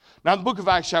Now, in the book of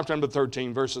Acts, chapter number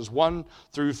 13, verses 1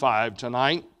 through 5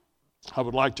 tonight, I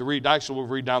would like to read. Actually, we'll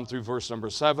read down through verse number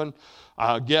 7.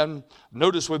 Again,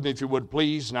 notice with me, if you would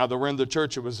please. Now, there were in the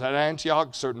church, it was at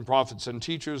Antioch, certain prophets and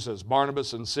teachers, as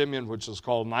Barnabas and Simeon, which is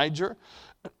called Niger,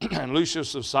 and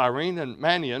Lucius of Cyrene, and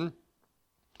Manaen,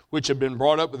 which had been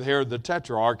brought up with Herod the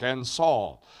Tetrarch, and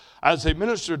Saul. As they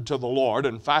ministered to the Lord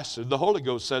and fasted, the Holy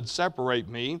Ghost said, Separate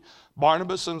me,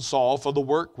 Barnabas and Saul, for the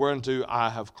work whereunto I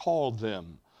have called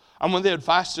them. And when they had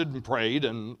fasted and prayed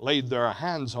and laid their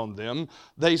hands on them,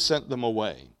 they sent them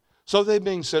away. So they,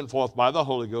 being sent forth by the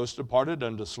Holy Ghost, departed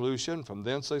unto Seleucia. From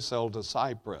thence they sailed to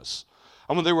Cyprus.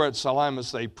 And when they were at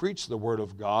Salamis, they preached the word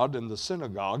of God in the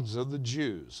synagogues of the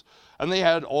Jews. And they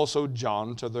had also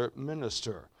John to their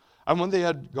minister. And when they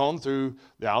had gone through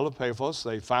the Isle of Paphos,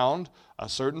 they found a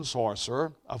certain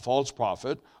sorcerer, a false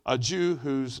prophet, a Jew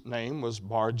whose name was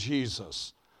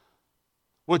Bar-Jesus,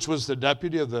 which was the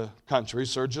deputy of the country,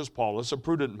 Sergius Paulus, a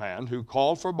prudent man, who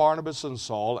called for Barnabas and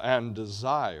Saul and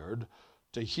desired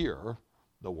to hear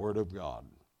the word of God.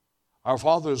 Our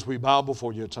Father, as we bow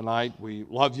before you tonight, we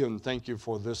love you and thank you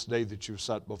for this day that you've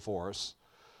set before us.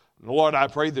 And Lord, I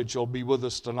pray that you'll be with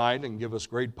us tonight and give us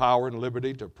great power and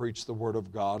liberty to preach the word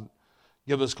of God.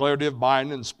 Give us clarity of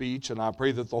mind and speech, and I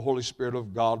pray that the Holy Spirit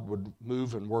of God would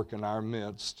move and work in our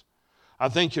midst. I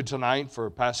thank you tonight for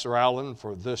Pastor Allen,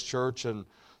 for this church, and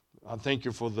I thank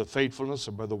you for the faithfulness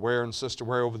of Brother Ware and Sister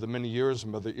Ware over the many years,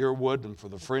 and Brother Earwood, and for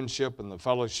the friendship and the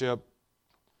fellowship.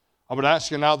 I would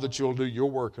ask you now that you'll do your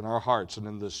work in our hearts and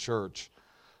in this church.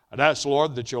 I'd ask,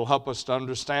 Lord, that you'll help us to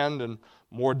understand in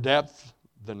more depth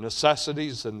the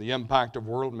necessities and the impact of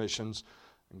world missions.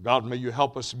 And God, may you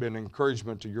help us to be an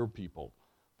encouragement to your people.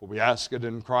 For we ask it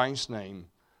in Christ's name.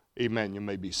 Amen. You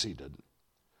may be seated.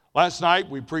 Last night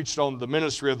we preached on the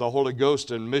ministry of the Holy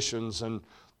Ghost and missions, and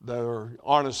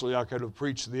honestly, I could have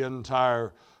preached the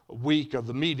entire week of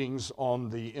the meetings on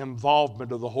the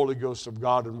involvement of the Holy Ghost of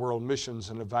God in world missions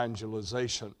and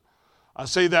evangelization. I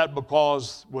say that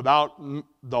because without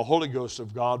the Holy Ghost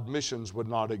of God, missions would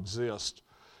not exist.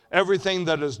 Everything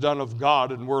that is done of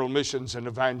God in world missions and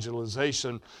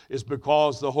evangelization is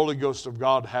because the Holy Ghost of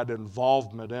God had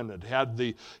involvement in it, had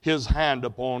his hand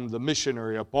upon the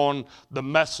missionary, upon the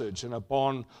message, and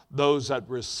upon those that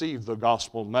received the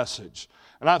gospel message.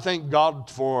 And I thank God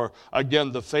for,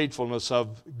 again, the faithfulness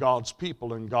of God's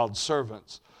people and God's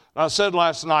servants. And I said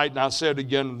last night, and I said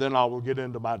again, and then I will get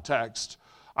into my text,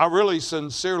 I really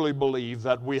sincerely believe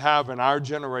that we have in our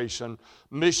generation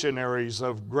missionaries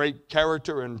of great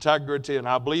character, integrity, and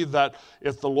I believe that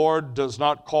if the Lord does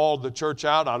not call the church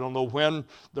out, I don't know when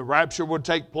the rapture would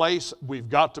take place. We've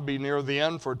got to be near the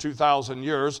end. For 2,000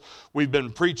 years, we've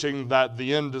been preaching that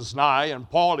the end is nigh, and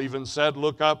Paul even said,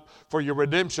 look up, for your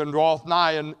redemption draweth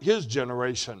nigh in his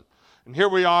generation. And here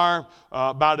we are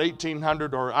about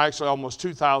 1,800, or actually almost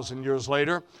 2,000 years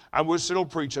later, and we're still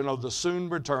preaching of the soon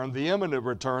return, the imminent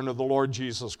return of the Lord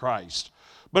Jesus Christ.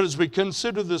 But as we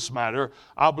consider this matter,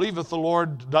 I believe if the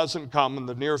Lord doesn't come in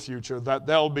the near future, that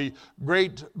there'll be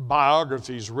great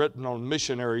biographies written on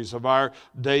missionaries of our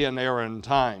day and era and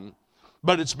time.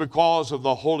 But it's because of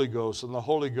the Holy Ghost, and the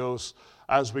Holy Ghost,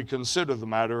 as we consider the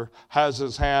matter, has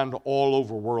his hand all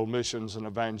over world missions and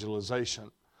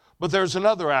evangelization. But there's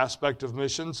another aspect of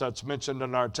missions that's mentioned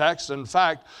in our text. In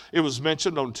fact, it was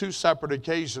mentioned on two separate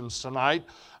occasions tonight,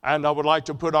 and I would like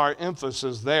to put our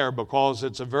emphasis there because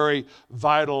it's a very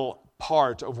vital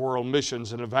part of world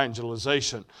missions and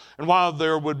evangelization. And while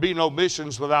there would be no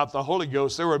missions without the Holy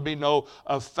Ghost, there would be no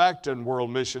effect in world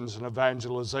missions and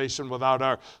evangelization without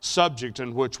our subject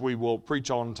in which we will preach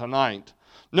on tonight.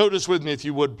 Notice with me, if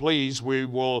you would please, we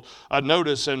will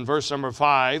notice in verse number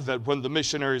 5 that when the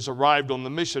missionaries arrived on the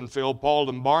mission field, Paul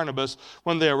and Barnabas,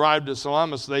 when they arrived at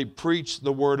Salamis, they preached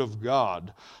the word of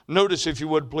God. Notice, if you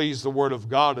would please, the word of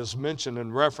God is mentioned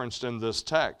and referenced in this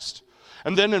text.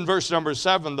 And then in verse number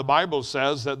 7, the Bible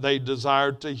says that they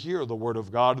desired to hear the word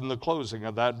of God in the closing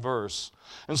of that verse.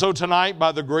 And so tonight,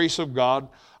 by the grace of God,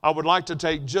 I would like to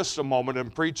take just a moment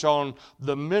and preach on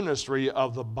the ministry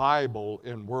of the Bible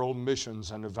in world missions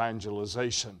and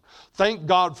evangelization. Thank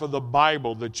God for the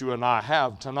Bible that you and I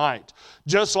have tonight.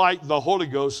 Just like the Holy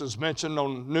Ghost is mentioned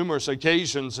on numerous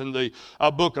occasions in the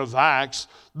book of Acts,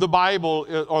 the Bible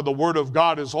or the Word of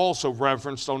God is also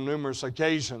referenced on numerous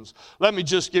occasions. Let me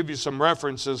just give you some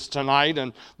references tonight,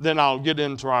 and then I'll get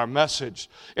into our message.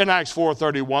 In Acts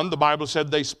 4:31, the Bible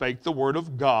said they spake the word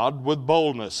of God with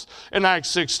boldness. In Acts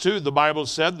 6:2, 6:2, the Bible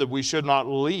said that we should not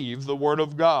leave the Word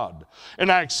of God. In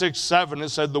Acts 6:7, it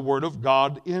said the Word of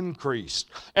God increased.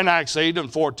 In Acts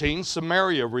 8:14,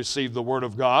 Samaria received the Word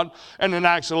of God. And in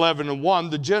Acts 11:1,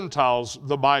 the Gentiles,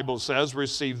 the Bible says,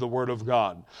 received the Word of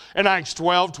God. In Acts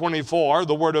 12:24,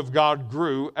 the Word of God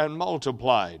grew and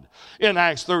multiplied. In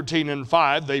Acts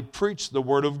 13:5, they preached the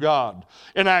Word of God.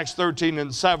 In Acts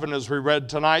 13:7, as we read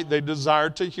tonight, they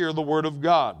desired to hear the Word of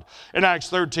God. In Acts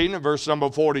 13 and verse number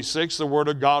 46, the Word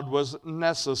of God was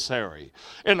necessary.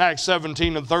 In Acts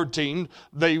 17:13,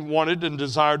 they wanted and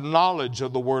desired knowledge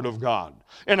of the Word of God.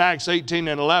 In Acts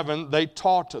 18:11, they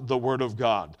taught the Word of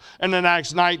God. And in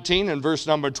Acts 19 and verse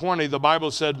number 20, the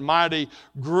Bible said, mighty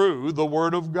grew the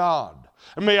Word of God.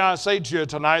 And may I say to you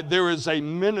tonight, there is a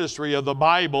ministry of the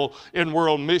Bible in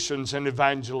world missions and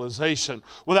evangelization.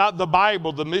 Without the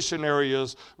Bible, the missionary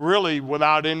is really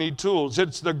without any tools.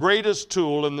 It's the greatest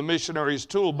tool in the missionary's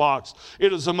toolbox.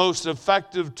 It is the most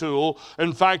effective tool.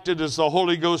 In fact, it is the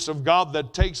Holy Ghost of God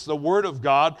that takes the Word of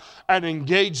God and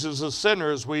engages a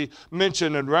sinner, as we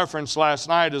mentioned and referenced last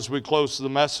night as we closed the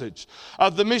message.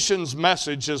 The missions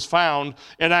message is found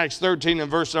in Acts 13 and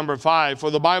verse number 5. For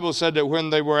the Bible said that when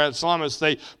they were at Salamis,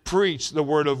 they preached the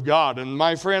Word of God. And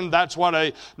my friend, that's what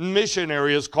a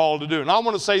missionary is called to do. And I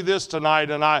want to say this tonight,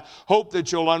 and I hope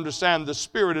that you'll understand the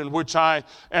spirit in which I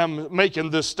am making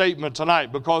this statement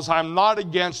tonight, because I'm not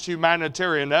against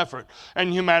humanitarian effort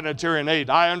and humanitarian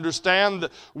aid. I understand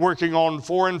that working on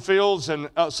foreign fields and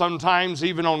sometimes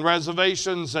even on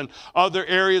reservations and other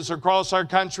areas across our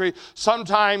country,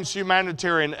 sometimes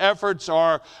humanitarian efforts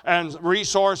and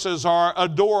resources are a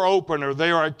door opener. They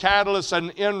are a catalyst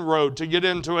and inroad to get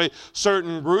into a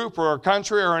certain group or a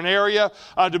country or an area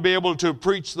to be able to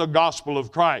preach the gospel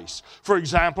of Christ. For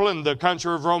example, in the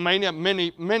country of Romania,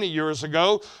 many years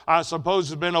ago, I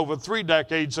suppose it's been over 3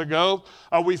 decades ago,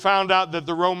 we found out that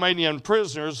the Romanian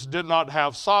prisoners did not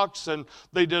have socks and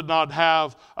they did not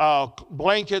have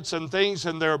blankets and things.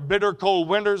 In their bitter cold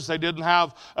winters, they didn't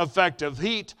have effective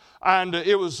heat. And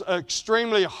it was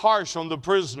extremely harsh on the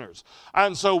prisoners.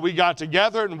 And so we got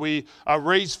together and we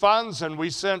raised funds and we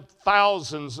sent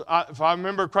thousands, if I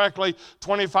remember correctly,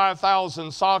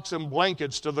 25,000 socks and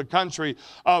blankets to the country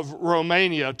of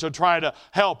Romania to try to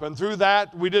help. And through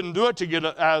that, we didn't do it to get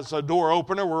it as a door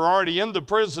opener. We're already in the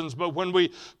prisons. But when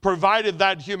we provided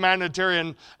that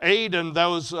humanitarian aid and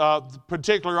those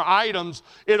particular items,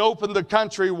 it opened the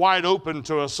country wide open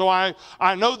to us. So I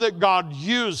know that God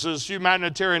uses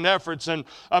humanitarian efforts and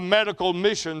medical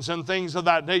missions and things of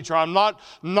that nature. I'm not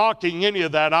knocking any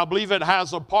of that. I believe it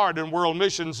has a part in world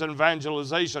missions and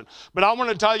evangelization. But I want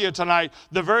to tell you tonight,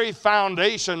 the very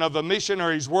foundation of a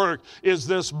missionary's work is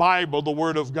this Bible, the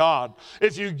Word of God.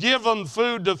 If you give them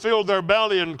food to fill their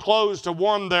belly and clothes to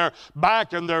warm their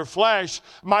back and their flesh,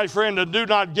 my friend, and do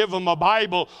not give them a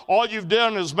Bible, all you've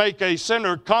done is make a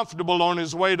sinner comfortable on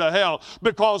his way to hell.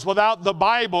 Because without the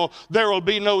Bible, there will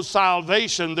be no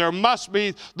salvation. There must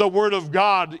be the Word of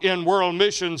God in world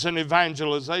missions and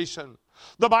evangelization.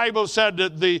 The Bible said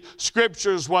that the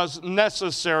Scriptures was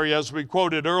necessary, as we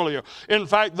quoted earlier. In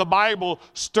fact, the Bible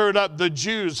stirred up the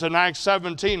Jews in Acts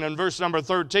 17 and verse number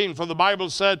 13. For the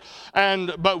Bible said,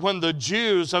 but when the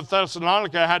Jews of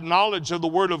Thessalonica had knowledge of the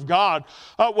Word of God,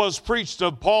 was preached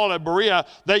of Paul at Berea,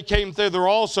 they came thither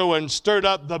also and stirred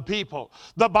up the people.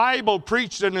 The Bible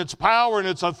preached in its power and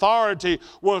its authority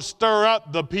will stir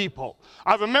up the people.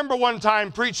 I remember one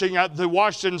time preaching at the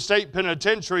Washington State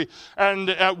Penitentiary, and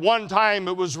at one time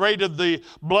it was rated the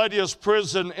bloodiest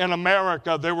prison in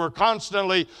America. There were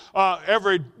constantly,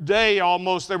 every day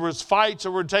almost, there was fights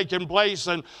that were taking place,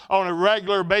 and on a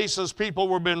regular basis people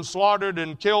were being slaughtered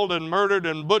and killed and murdered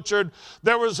and butchered.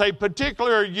 There was a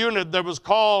particular unit that was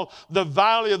called the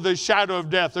Valley of the Shadow of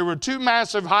Death. There were 2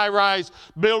 massive high-rise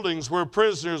buildings where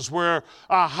prisoners were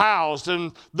housed,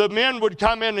 and the men would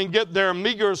come in and get their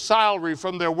meager salary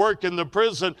from their work in the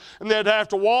prison, and they'd have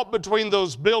to walk between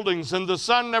those buildings, and the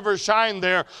sun never shined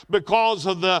there because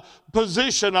of the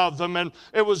position of them, and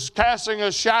it was casting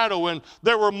a shadow, and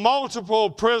there were multiple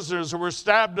prisoners who were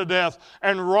stabbed to death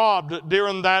and robbed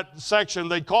during that section.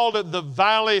 They called it the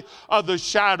Valley of the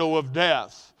Shadow of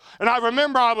Death. And I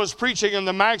remember I was preaching in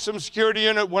the maximum security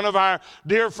unit. One of our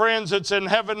dear friends that's in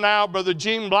heaven now, Brother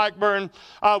Gene Blackburn,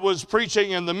 was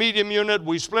preaching in the medium unit.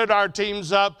 We split our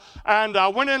teams up, and I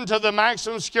went into the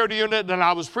maximum security unit, and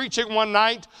I was preaching one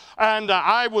night, and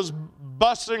I was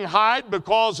busting hide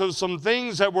because of some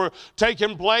things that were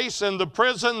taking place in the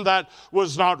prison that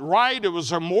was not right. It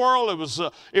was immoral.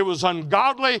 It was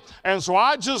ungodly. And so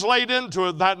I just laid into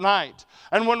it that night.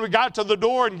 And when we got to the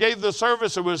door and gave the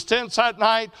service, it was tense that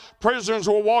night. Prisoners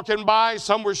were walking by.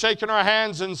 Some were shaking our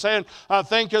hands and saying,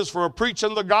 thank us for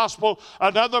preaching the gospel.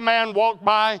 Another man walked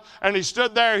by, and he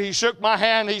stood there. He shook my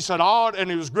hand. He said, and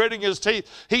he was gritting his teeth.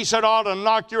 He said, I ought to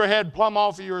knock your head plumb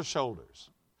off of your shoulders.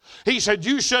 He said,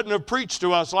 you shouldn't have preached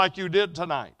to us like you did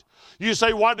tonight. You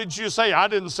say, what did you say? I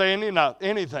didn't say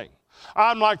anything.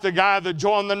 I'm like the guy that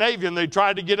joined the Navy, and they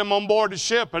tried to get him on board a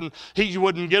ship, and he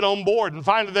wouldn't get on board. And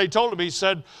finally they told him, he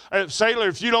said, sailor,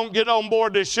 if you don't get on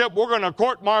board this ship, we're going to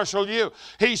court-martial you.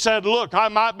 He said, look, I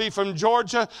might be from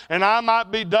Georgia, and I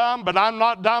might be dumb, but I'm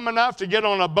not dumb enough to get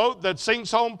on a boat that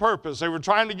sinks on purpose. They were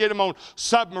trying to get him on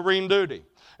submarine duty.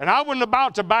 And I wasn't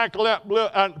about to back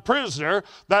a prisoner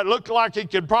that looked like he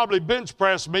could probably bench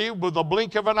press me with a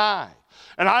blink of an eye.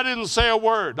 And I didn't say a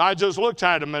word. I just looked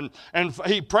at him, and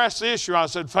he pressed the issue. I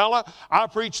said, fella, I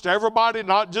preached to everybody,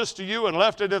 not just to you, and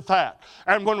left it at that.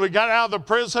 And when we got out of the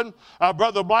prison,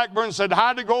 Brother Blackburn said,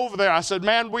 how'd it go over there? I said,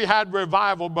 man, we had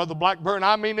revival, Brother Blackburn.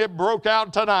 I mean, it broke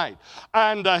out tonight.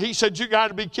 And he said, you got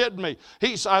to be kidding me.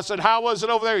 I said, how was it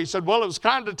over there? He said, well, it was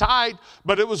kind of tight,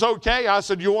 but it was okay. I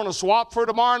said, you want to swap for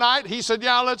tomorrow night? He said,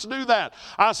 yeah, let's do that.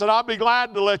 I said, I'll be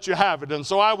glad to let you have it. And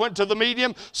so I went to the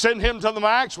medium, sent him to the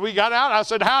max. We got out. I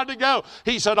said, how'd it go?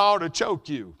 He said, I ought to choke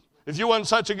you. If you wasn't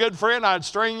such a good friend, I'd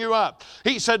string you up.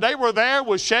 He said they were there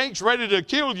with shanks ready to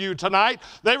kill you tonight.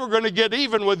 They were going to get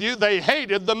even with you. They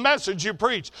hated the message you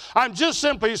preached. I'm just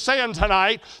simply saying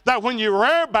tonight that when you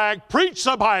rear back, preach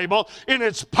the Bible in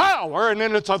its power and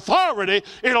in its authority,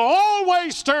 it'll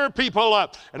always stir people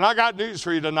up. And I got news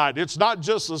for you tonight. It's not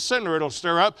just the sinner it'll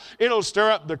stir up. It'll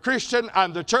stir up the Christian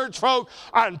and the church folk,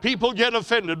 and people get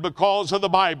offended because of the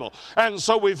Bible. And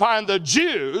so we find the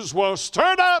Jews were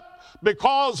stirred up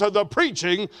because of the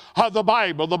preaching of the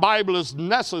Bible. The Bible is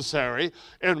necessary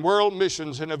in world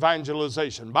missions and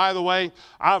evangelization. By the way,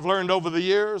 I've learned over the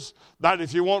years that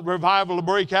if you want revival to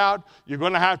break out, you're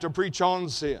going to have to preach on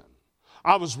sin.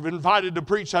 I was invited to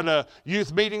preach at a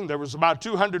youth meeting. There was about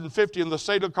 250 in the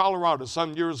state of Colorado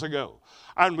some years ago.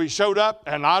 And we showed up,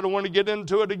 and I don't want to get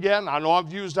into it again. I know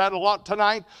I've used that a lot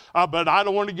tonight, but I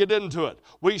don't want to get into it.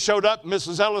 We showed up,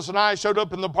 Mrs. Ellis and I showed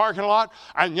up in the parking lot,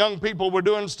 and young people were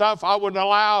doing stuff I wouldn't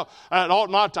allow. It ought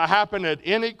not to happen at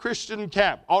any Christian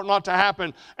camp. Ought not to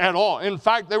happen at all. In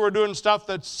fact, they were doing stuff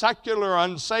that secular,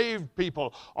 unsaved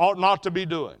people ought not to be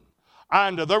doing.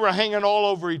 And they were hanging all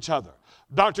over each other.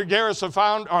 Dr. Garrison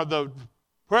the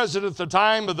president at the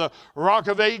time of the Rock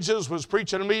of Ages, was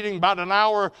preaching a meeting about an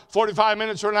hour, 45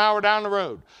 minutes or an hour down the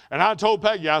road. And I told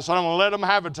Peggy, I said, I'm going to let them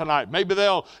have it tonight. Maybe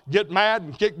they'll get mad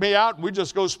and kick me out, and we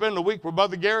just go spend a week with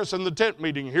Brother Garrison in the tent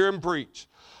meeting, hear him preach.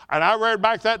 And I read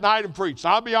back that night and preached.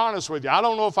 I'll be honest with you, I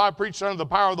don't know if I preached under the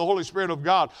power of the Holy Spirit of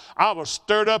God. I was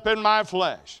stirred up in my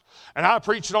flesh. And I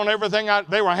preached on everything.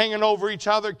 They were hanging over each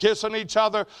other, kissing each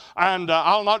other, and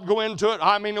I'll not go into it.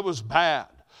 I mean, it was bad.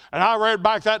 And I read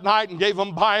back that night and gave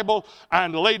them Bible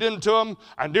and laid into them.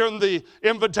 And during the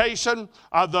invitation,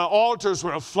 the altars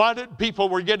were flooded. People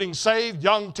were getting saved.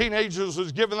 Young teenagers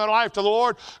was giving their life to the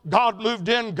Lord. God moved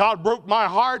in. God broke my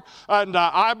heart. And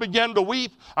I began to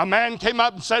weep. A man came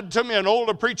up and said to me, an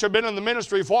older preacher, been in the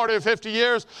ministry 40 or 50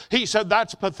 years. He said,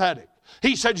 that's pathetic.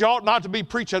 He said, you ought not to be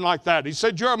preaching like that. He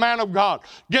said, you're a man of God.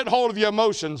 Get hold of your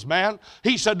emotions, man.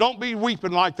 He said, don't be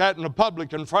weeping like that in the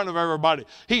public in front of everybody.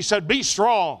 He said, be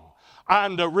strong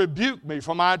and rebuke me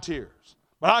for my tears.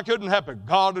 But I couldn't help it.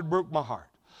 God had broke my heart.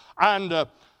 And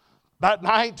that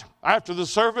night, after the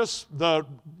service, the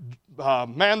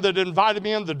man that invited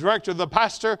me in, the director, the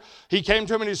pastor, he came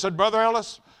to me and he said, Brother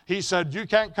Ellis, he said, you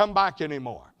can't come back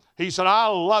anymore. He said, I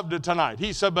loved it tonight.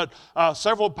 He said, but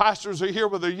several pastors are here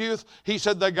with their youth. He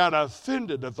said they got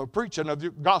offended at the preaching of the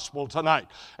gospel tonight.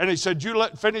 And he said,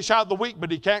 finish out the week,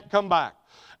 but he can't come back.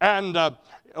 And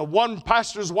one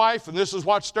pastor's wife, and this is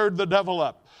what stirred the devil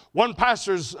up. One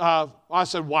pastor's,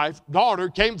 daughter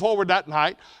came forward that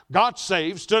night, got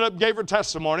saved, stood up, gave her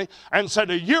testimony, and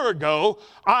said, a year ago,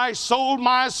 I sold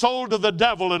my soul to the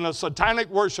devil in a satanic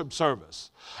worship service.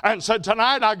 And said,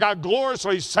 tonight I got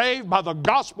gloriously saved by the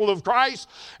gospel of Christ,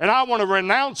 and I want to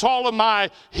renounce all of my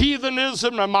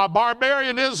heathenism and my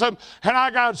barbarianism, and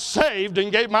I got saved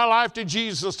and gave my life to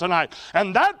Jesus tonight.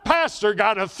 And that pastor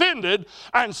got offended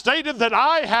and stated that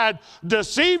I had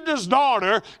deceived his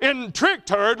daughter and tricked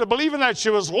her to believing that she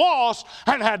was lost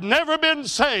and had never been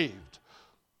saved.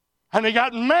 And he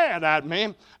got mad at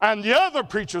me, and the other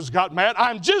preachers got mad.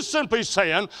 I'm just simply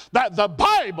saying that the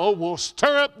Bible will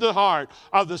stir up the heart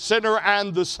of the sinner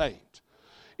and the saint.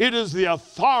 It is the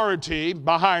authority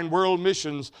behind world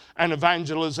missions and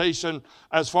evangelization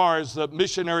as far as the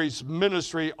missionary's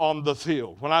ministry on the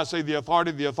field. When I say the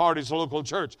authority is the local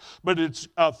church. But it's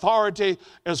authority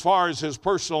as far as his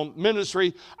personal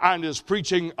ministry and his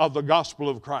preaching of the gospel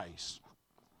of Christ.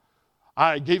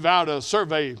 I gave out a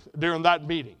survey during that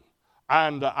meeting.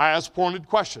 And I asked pointed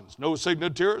questions, no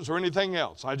signatures or anything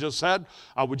else. I just said,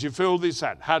 would you fill these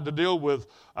out? Had to deal with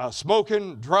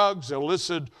smoking, drugs,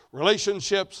 illicit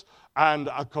relationships, and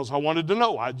because I wanted to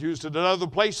know. I'd used it at other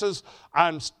places,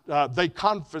 and they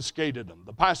confiscated them.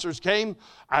 The pastors came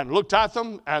and looked at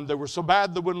them, and they were so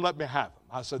bad they wouldn't let me have them.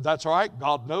 I said, that's all right.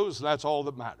 God knows, and that's all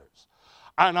that matters.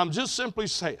 And I'm just simply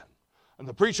saying, and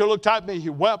the preacher looked at me, he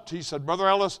wept. He said, Brother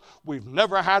Ellis, we've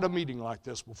never had a meeting like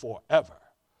this before, ever.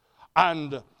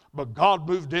 But God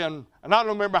moved in, and I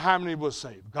don't remember how many was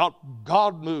saved.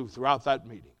 God moved throughout that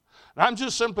meeting. And I'm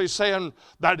just simply saying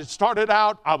that it started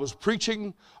out, I was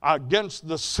preaching against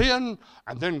the sin,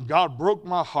 and then God broke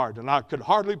my heart, and I could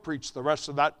hardly preach the rest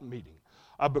of that meeting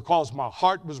because my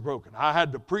heart was broken. I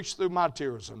had to preach through my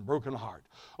tears and broken heart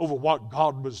over what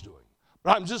God was doing.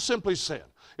 But I'm just simply saying,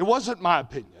 it wasn't my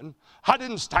opinion. I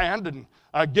didn't stand and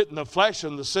get in the flesh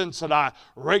in the sense that I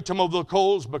raked them over the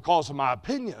coals because of my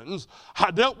opinions.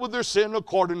 I dealt with their sin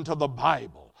according to the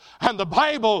Bible. And the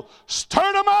Bible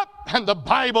stirred them up, and the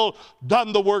Bible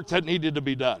done the work that needed to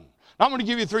be done. Now, I'm going to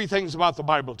give you three things about the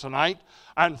Bible tonight.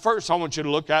 And first, I want you to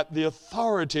look at the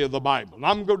authority of the Bible. Now,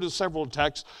 I'm going to go to several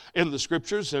texts in the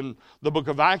Scriptures in the book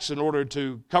of Acts in order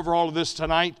to cover all of this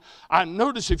tonight. And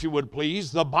notice, if you would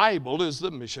please, the Bible is the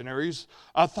missionary's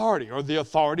authority, or the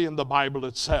authority in the Bible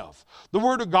itself. The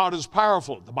Word of God is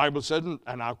powerful. The Bible said,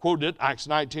 and I quote it, Acts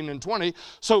 19 and 20,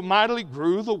 so mightily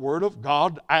grew the Word of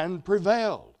God and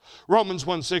prevailed. Romans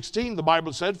 1:16, the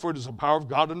Bible said, for it is the power of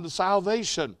God unto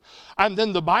salvation. And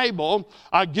then the Bible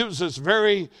gives us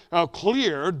very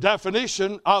clear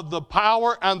definition of the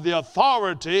power and the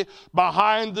authority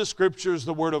behind the Scriptures,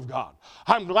 the Word of God.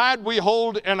 I'm glad we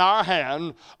hold in our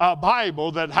hand a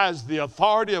Bible that has the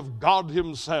authority of God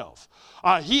Himself.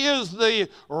 He is the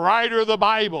writer of the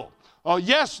Bible.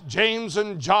 Yes, James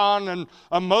and John and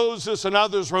Moses and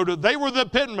others wrote it. They were the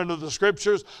penmen of the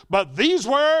Scriptures. But these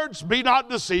words, be not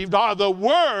deceived, are the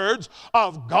words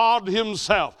of God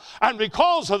Himself. And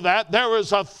because of that, there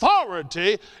is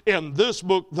authority in this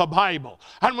book, the Bible.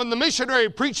 And when the missionary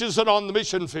preaches it on the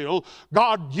mission field,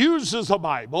 God uses the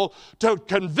Bible to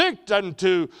convict and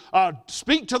to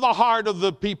speak to the heart of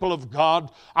the people of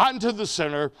God and to the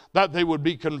sinner that they would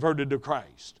be converted to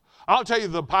Christ. I'll tell you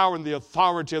the power and the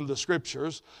authority in the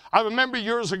Scriptures. I remember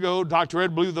years ago, Dr.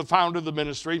 Ed Blue, the founder of the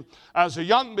ministry, as a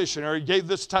young missionary, gave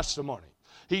this testimony.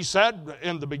 He said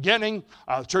in the beginning,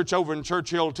 a church over in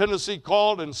Churchill, Tennessee,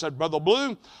 called and said, Brother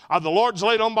Blue, the Lord's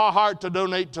laid on my heart to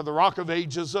donate to the Rock of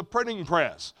Ages a printing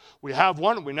press. We have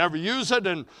one, we never use it,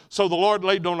 and so the Lord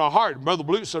laid on our heart. And Brother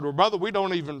Blue said, well, brother, we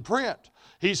don't even print.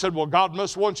 He said, well, God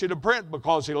must want you to print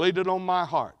because He laid it on my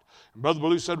heart. And Brother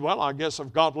Blue said, well, I guess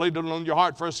if God laid it on your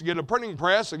heart for us to get a printing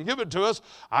press and give it to us,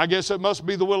 I guess it must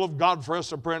be the will of God for us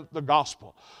to print the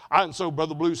gospel. And so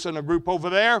Brother Blue sent a group over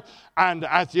there, and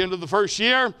at the end of the first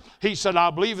year, he said,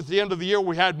 I believe at the end of the year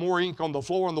we had more ink on the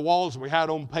floor and the walls than we had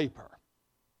on paper.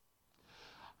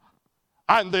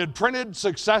 And they had printed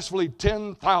successfully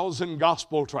 10,000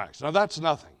 gospel tracts. Now that's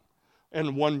nothing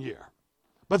in 1 year.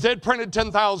 But they had printed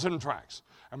 10,000 tracts.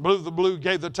 And Brother Blue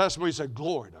gave the testimony. He said,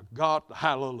 glory to God,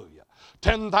 hallelujah.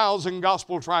 10,000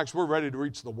 gospel tracts, we're ready to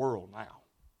reach the world now.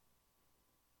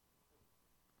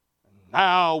 And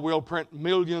now we'll print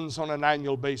millions on an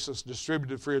annual basis,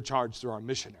 distributed free of charge through our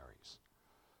missionaries.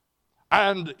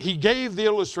 And he gave the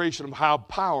illustration of how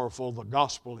powerful the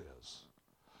gospel is.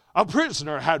 A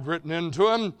prisoner had written into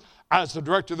him, as the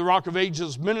director of the Rock of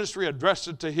Ages ministry addressed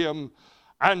it to him,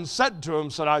 and said to him,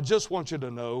 said, I just want you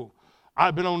to know,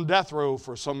 I've been on death row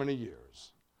for so many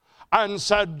years. And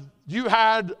said, you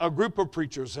had a group of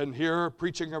preachers in here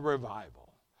preaching a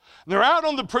revival. And they're out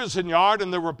on the prison yard,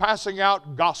 and they were passing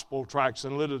out gospel tracts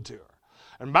and literature.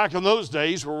 And back in those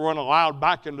days, we weren't allowed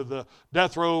back into the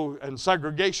death row and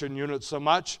segregation unit so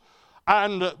much.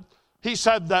 And he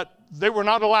said that they were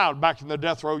not allowed back in the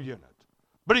death row unit.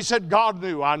 But he said, God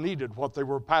knew I needed what they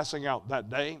were passing out that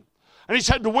day. And he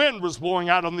said the wind was blowing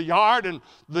out on the yard, and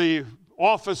the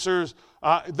officers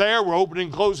there were opening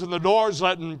and closing the doors,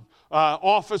 letting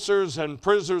officers and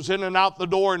prisoners in and out the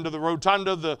door into the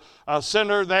rotunda, the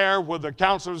center there where the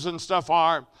counselors and stuff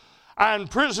are. And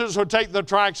prisoners would take the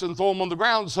tracts and throw them on the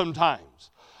ground sometimes.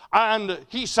 And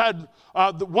he said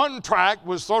the one track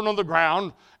was thrown on the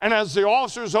ground, and as the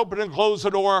officers opened and closed the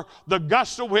door, the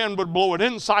gust of wind would blow it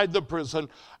inside the prison.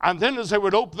 And then as they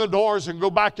would open the doors and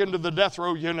go back into the death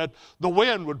row unit, the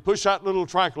wind would push that little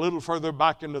track a little further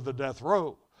back into the death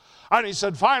row. And he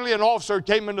said, finally, an officer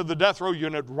came into the death row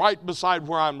unit right beside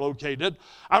where I'm located.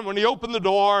 And when he opened the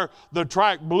door, the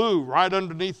track blew right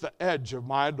underneath the edge of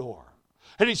my door.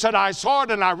 And he said, I saw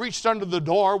it, and I reached under the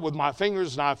door with my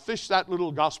fingers, and I fished that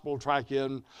little gospel track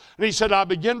in. And he said, I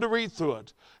began to read through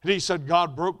it. And he said,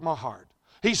 God broke my heart.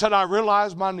 He said, I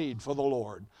realized my need for the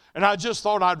Lord. And I just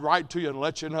thought I'd write to you and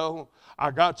let you know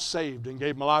I got saved and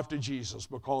gave my life to Jesus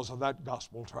because of that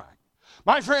gospel track.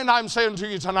 My friend, I'm saying to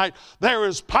you tonight, there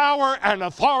is power and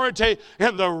authority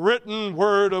in the written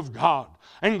word of God.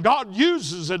 And God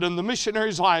uses it in the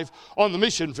missionary's life on the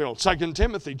mission field. 2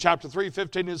 Timothy chapter 3,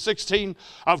 15 and 16,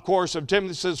 of course, of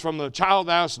Timothy says, from the child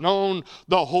thou hast known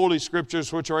the holy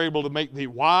scriptures which are able to make thee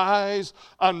wise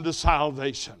unto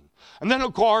salvation. And then,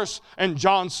 of course, in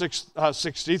John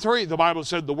 6:63, the Bible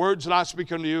said, the words that I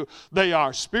speak unto you, they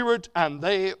are spirit and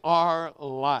they are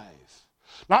life.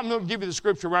 Now, I'm going to give you the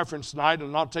scripture reference tonight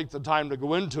and not take the time to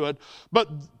go into it, but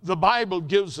the Bible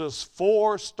gives us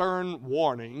 4 stern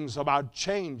warnings about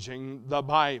changing the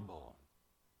Bible.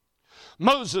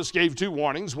 Moses gave 2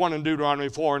 warnings, one in Deuteronomy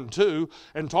 4 and 2,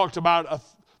 and talked about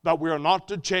that we are not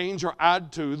to change or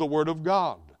add to the Word of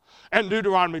God. And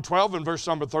Deuteronomy 12 and verse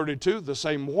number 32, the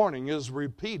same warning is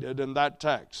repeated in that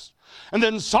text. And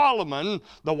then Solomon,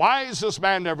 the wisest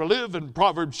man to ever live, in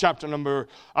Proverbs chapter number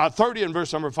 30 and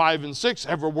verse number 5 and 6,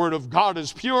 every word of God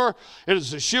is pure. It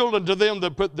is a shield unto them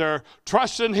that put their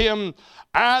trust in him.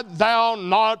 Add thou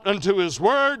not unto his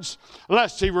words,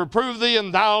 lest he reprove thee,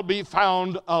 and thou be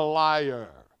found a liar.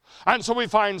 And so we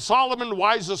find Solomon,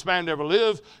 wisest man to ever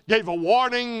live, gave a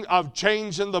warning of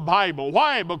change in the Bible.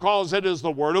 Why? Because it is the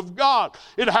Word of God.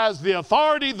 It has the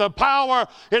authority, the power,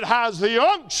 it has the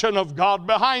unction of God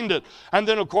behind it. And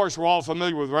then, of course, we're all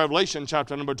familiar with Revelation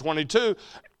chapter number 22,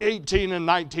 18 and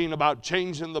 19 about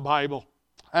changing the Bible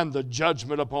and the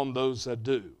judgment upon those that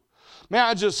do. May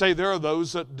I just say there are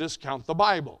those that discount the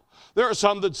Bible. There are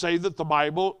some that say that the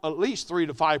Bible, at least 3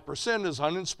 to 5%, is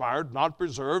uninspired, not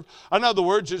preserved. In other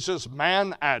words, it's just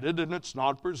man added and it's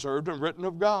not preserved and written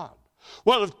of God.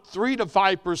 Well, if 3 to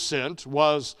 5%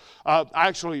 was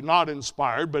actually not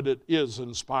inspired, but it is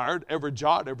inspired, every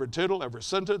jot, every tittle, every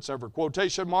sentence, every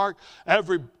quotation mark,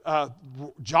 every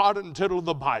jot and tittle of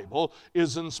the Bible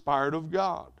is inspired of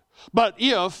God. But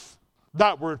if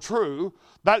that were true,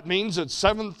 that means that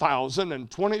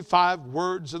 7,025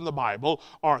 words in the Bible,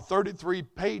 or 33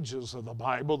 pages of the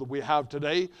Bible that we have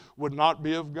today, would not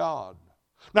be of God.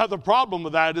 Now, the problem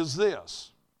with that is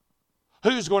this.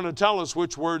 Who's going to tell us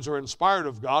which words are inspired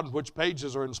of God, which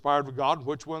pages are inspired of God, and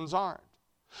which ones aren't?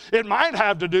 It might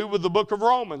have to do with the book of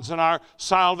Romans and our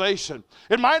salvation.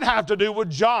 It might have to do with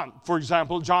John. For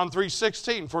example, John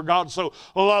 3:16, for God so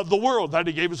loved the world that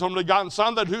he gave his only begotten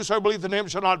Son, that whosoever believeth in him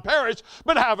shall not perish,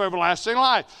 but have everlasting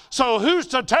life. So who's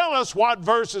to tell us what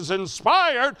verse is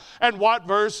inspired and what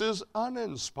verse is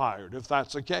uninspired, if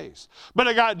that's the case? But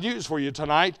I got news for you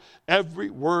tonight. Every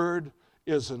word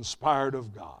is inspired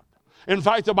of God. In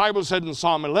fact, the Bible said in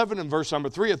Psalm 11 and verse number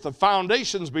 3, if the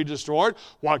foundations be destroyed,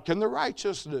 what can the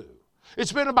righteous do?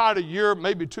 It's been about a year,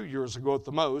 maybe 2 years ago at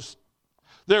the most,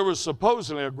 there was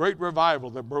supposedly a great revival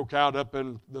that broke out up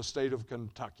in the state of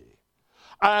Kentucky.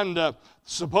 And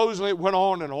supposedly it went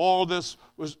on and all this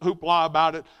was hoopla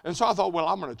about it. And so I thought, well,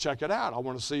 I'm going to check it out. I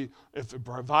want to see if a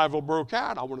revival broke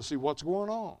out. I want to see what's going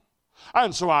on.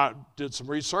 And so I did some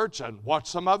research and watched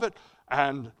some of it,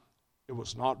 and it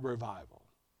was not revival.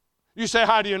 You say,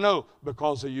 how do you know?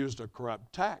 Because they used a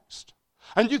corrupt text.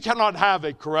 And you cannot have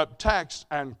a corrupt text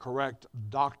and correct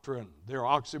doctrine. They're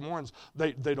oxymorons.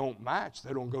 They don't match.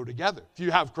 They don't go together. If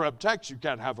you have corrupt text, you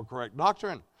can't have a correct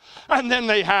doctrine. And then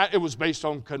it was based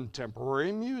on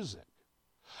contemporary music.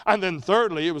 And then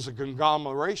thirdly, it was a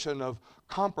conglomeration of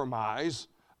compromise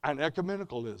and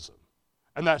ecumenicalism.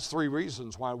 And that's 3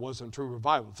 reasons why it wasn't true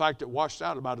revival. In fact, it washed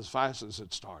out about as fast as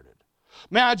it started.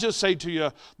 May I just say to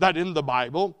you that in the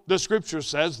Bible, the Scripture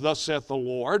says, thus saith the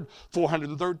Lord,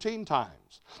 413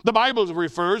 times. The Bible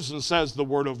refers and says the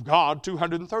Word of God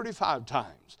 235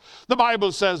 times. The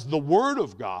Bible says the Word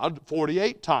of God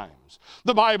 48 times.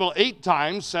 The Bible 8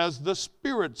 times says the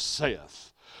Spirit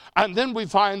saith. And then we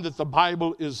find that the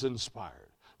Bible is inspired.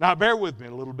 Now bear with me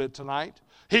a little bit tonight.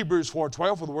 Hebrews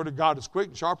 4:12, for the Word of God is quick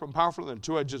and sharp and powerful than a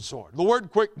two-edged sword. The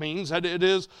word quick means that it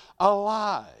is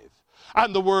alive.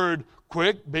 And the word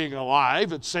quick, being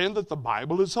alive, it's saying that the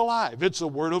Bible is alive. It's the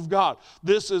Word of God.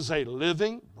 This is a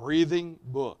living, breathing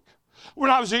book.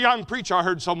 When I was a young preacher, I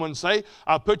heard someone say,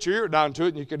 put your ear down to it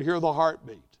and you can hear the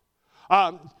heartbeat.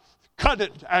 Cut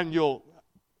it and you'll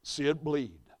see it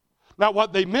bleed. Now,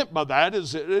 what they meant by that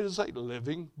is it is a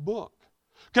living book.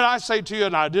 Can I say to you,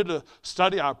 and I did a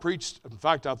study, I preached, in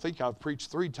fact, I think I've preached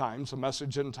 3 times, a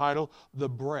message entitled, The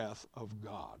Breath of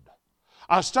God.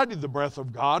 I studied the breath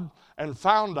of God and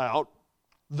found out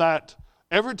that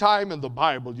every time in the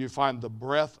Bible you find the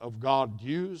breath of God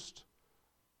used,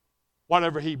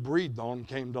 whatever he breathed on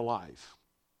came to life.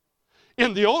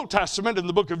 In the Old Testament, in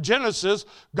the book of Genesis,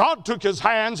 God took his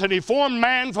hands and he formed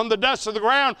man from the dust of the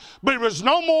ground, but he was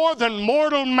no more than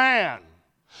mortal man.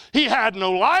 He had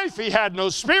no life, he had no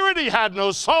spirit, he had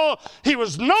no soul. He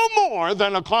was no more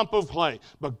than a clump of clay.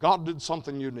 But God did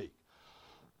something unique.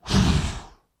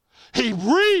 He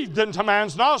breathed into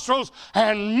man's nostrils,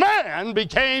 and man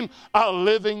became a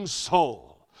living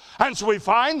soul. And so we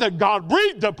find that God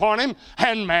breathed upon him,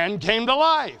 and man came to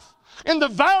life. In the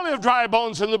valley of dry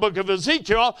bones in the book of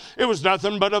Ezekiel, it was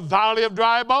nothing but a valley of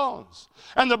dry bones.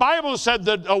 And the Bible said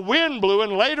that a wind blew,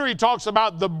 and later he talks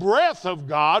about the breath of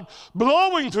God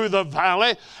blowing through the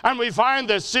valley, and we find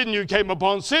that sinew came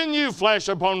upon sinew, flesh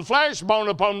upon flesh, bone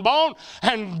upon bone,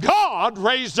 and God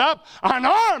raised up an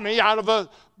army out of a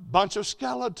bunch of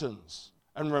skeletons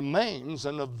and remains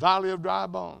in the valley of dry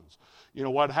bones. You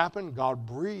know what happened? God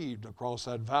breathed across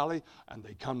that valley, and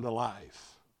they come to life.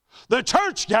 The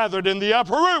church gathered in the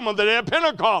upper room on the day of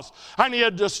Pentecost, and he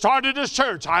had started his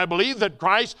church. I believe that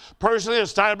Christ personally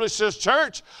established his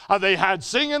church. They had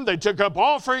singing, they took up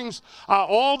offerings,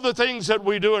 all the things that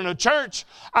we do in a church,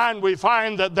 and we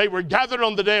find that they were gathered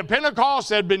on the day of Pentecost.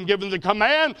 They had been given the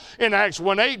command in Acts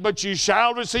 1:8, but you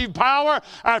shall receive power.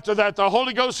 After that, the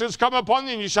Holy Ghost has come upon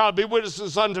you, and you shall be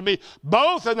witnesses unto me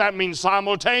both, and that means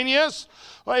simultaneous,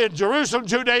 in Jerusalem,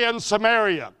 Judea, and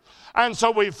Samaria. And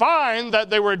so we find that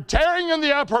they were tearing in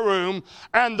the upper room,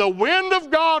 and the wind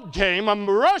of God came, a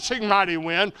rushing mighty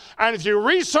wind. And if you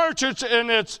research it in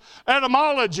its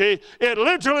etymology, it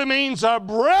literally means a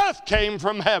breath came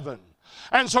from heaven.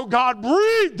 And so God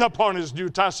breathed upon his New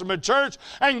Testament church,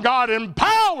 and God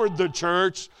empowered the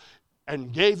church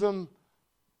and gave them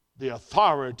the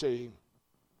authority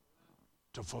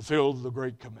to fulfill the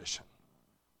Great Commission.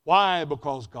 Why?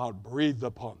 Because God breathed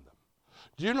upon them.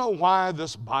 Do you know why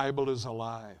this Bible is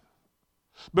alive?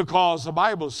 Because the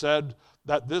Bible said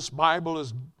that this Bible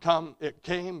it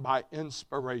came by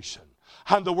inspiration.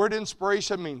 And the word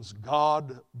inspiration means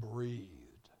God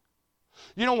breathed.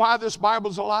 You know why this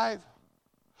Bible's alive?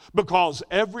 Because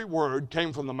every word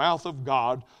came from the mouth of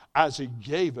God as he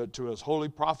gave it to his holy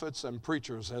prophets and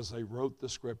preachers as they wrote the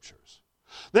scriptures.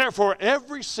 Therefore,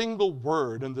 every single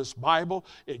word in this Bible,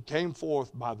 it came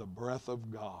forth by the breath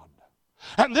of God.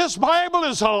 And this Bible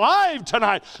is alive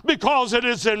tonight because it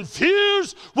is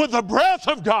infused with the breath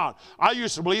of God. I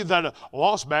used to believe that a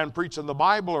lost man preaching the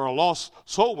Bible or a lost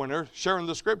soul winner sharing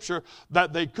the scripture,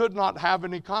 that they could not have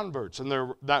any converts.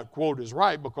 And that quote is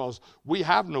right, because we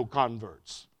have no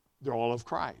converts. They're all of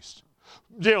Christ.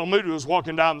 Dale Moody was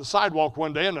walking down the sidewalk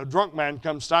one day, and a drunk man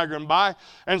comes staggering by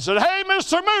and said, "Hey,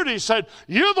 Mr. Moody," said,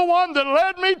 "you're the one that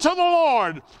led me to the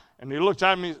Lord." And he looked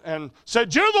at me and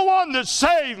said, "You're the one that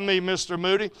saved me, Mr.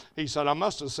 Moody." He said, "I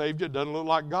must have saved you. It doesn't look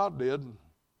like God did."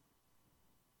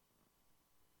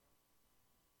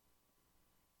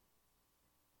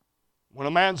 When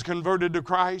a man's converted to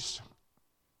Christ,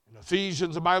 in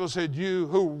Ephesians, the Bible said, "You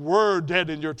who were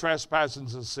dead in your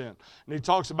trespasses and sin." And he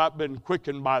talks about being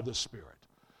quickened by the Spirit.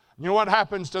 You know what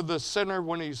happens to the sinner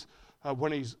when he's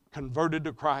converted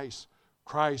to Christ?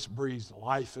 Christ breathes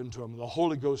life into him. The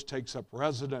Holy Ghost takes up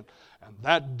residence, and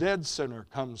that dead sinner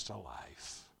comes to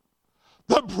life.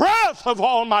 The breath of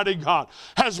Almighty God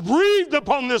has breathed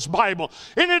upon this Bible,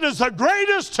 and it is the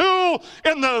greatest tool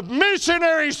in the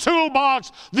missionary's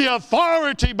toolbox, the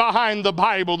authority behind the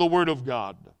Bible, the Word of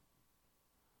God.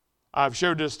 I've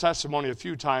shared this testimony a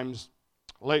few times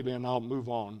lately, and I'll move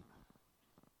on.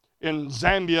 In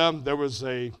Zambia, there was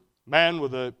a man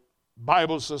with a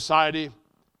Bible society,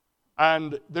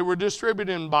 and they were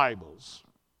distributing Bibles.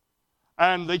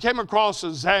 And they came across a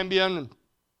Zambian,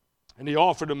 and he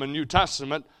offered him a New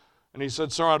Testament, and he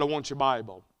said, "Sir, I don't want your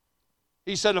Bible."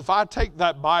 He said, "If I take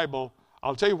that Bible,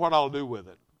 I'll tell you what I'll do with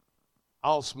it.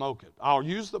 I'll smoke it. I'll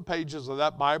use the pages of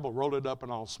that Bible, roll it up,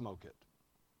 and I'll smoke it."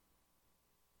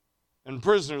 And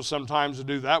prisoners sometimes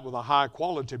do that with a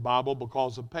high-quality Bible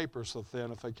because the paper's so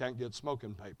thin if they can't get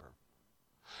smoking paper.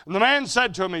 And the man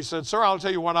said to him, he said, "Sir, I'll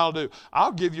tell you what I'll do.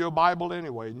 I'll give you a Bible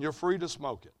anyway, and you're free to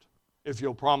smoke it if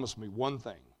you'll promise me one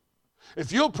thing.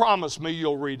 If you'll promise me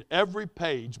you'll read every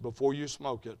page before you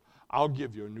smoke it, I'll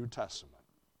give you a New Testament."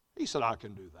 He said, "I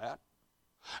can do that."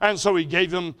 And so he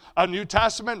gave him a New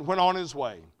Testament and went on his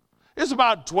way. It's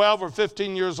about 12 or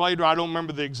 15 years later. I don't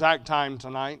remember the exact time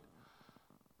tonight.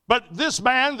 But this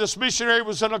man, this missionary,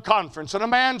 was in a conference, and a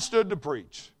man stood to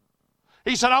preach.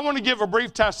 He said, I want to give a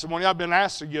brief testimony I've been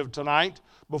asked to give tonight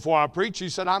before I preach. He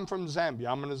said, I'm from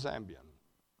Zambia. I'm a Zambian.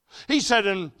 He said,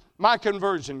 and my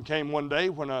conversion came one day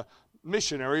when a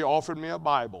missionary offered me a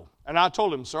Bible. And I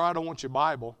told him, sir, I don't want your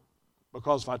Bible,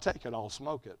 because if I take it, I'll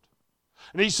smoke it.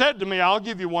 And he said to me, I'll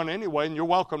give you one anyway, and you're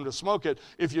welcome to smoke it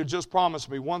if you just promise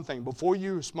me one thing. Before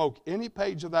you smoke any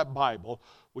page of that Bible,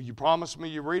 will you promise me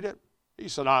you read it? He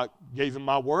said, I gave him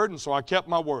my word, and so I kept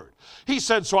my word. He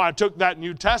said, so I took that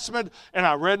New Testament, and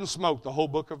I read and smoked the whole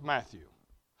book of Matthew.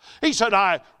 He said,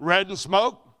 I read and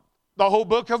smoked the whole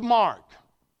book of Mark.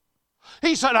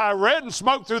 He said, I read and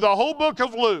smoked through the whole book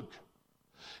of Luke.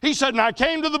 He said, and I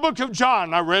came to the book of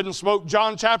John. I read and smoked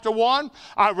John chapter 1.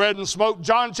 I read and smoked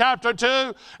John chapter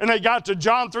 2. And they got to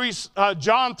John 3,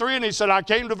 and he said, I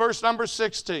came to verse number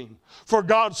 16. For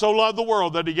God so loved the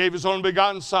world that he gave his only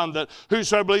begotten Son, that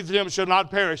whosoever believeth in him should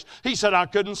not perish. He said, I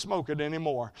couldn't smoke it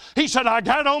anymore. He said, I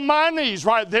got on my knees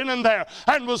right then and there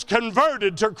and was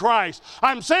converted to Christ.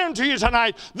 I'm saying to you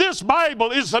tonight, this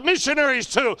Bible is the missionary's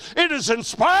tool. It is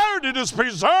inspired, it is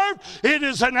preserved, it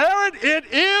is inerrant, it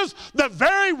is the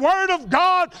very Word of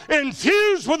God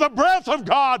infused with the breath of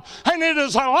God, and it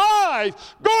is alive.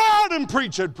 Go out and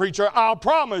preach it, preacher. I'll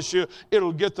promise you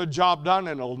it'll get the job done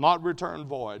and it'll not return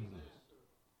void.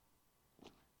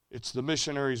 It's the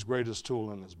missionary's greatest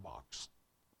tool in his box.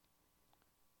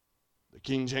 The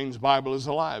King James Bible is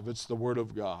alive. It's the Word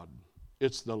of God.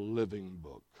 It's the living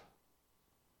book.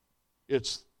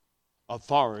 Its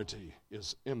authority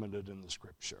is imminent in the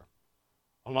Scripture.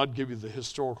 I'll not give you the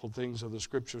historical things of the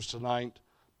Scriptures tonight,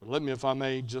 but let me, if I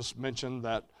may, just mention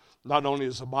that not only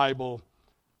does the Bible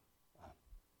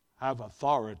have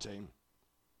authority,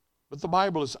 but the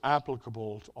Bible is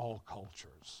applicable to all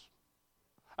cultures.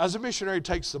 As a missionary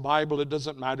takes the Bible, it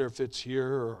doesn't matter if it's here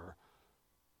or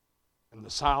in the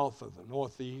South or the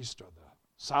Northeast or the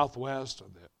Southwest or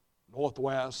the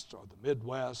Northwest or the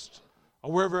Midwest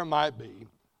or wherever it might be.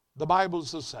 The Bible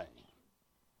is the same.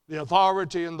 The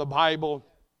authority in the Bible,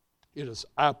 it is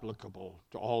applicable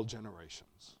to all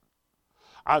generations.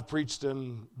 I've preached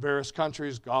in various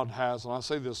countries. God has, and I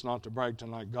say this not to brag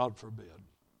tonight, God forbid.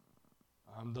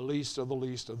 I'm the least of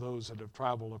those that have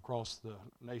traveled across the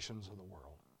nations of the world.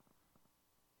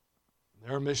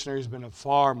 There are missionaries been in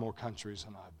far more countries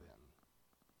than I've been.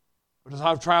 But as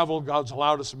I've traveled, God's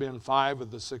allowed us to be in 5 of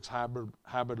the 6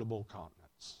 habitable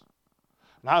continents.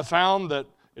 And I've found that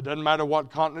it doesn't matter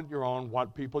what continent you're on,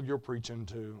 what people you're preaching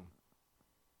to,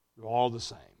 you're all the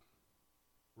same.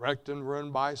 Wrecked and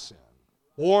ruined by sin.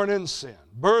 Born in sin.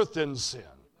 Birthed in sin.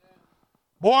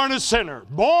 Born a sinner.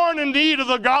 Born in need of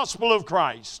the gospel of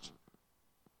Christ.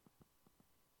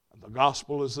 And the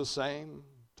gospel is the same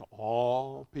to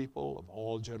all people of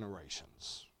all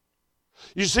generations.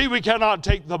 You see, we cannot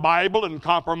take the Bible and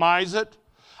compromise it.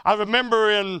 I remember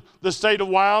in the state of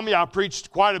Wyoming, I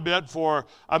preached quite a bit for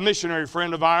a missionary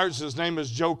friend of ours. His name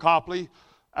is Joe Copley,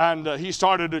 and he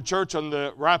started a church on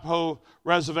the Arapaho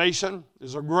Reservation.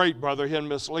 He's a great brother, he and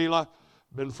Miss Leela.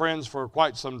 Been friends for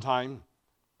quite some time.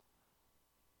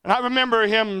 And I remember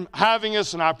him having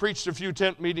us, and I preached a few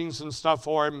tent meetings and stuff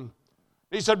for him.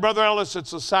 He said, Brother Ellis,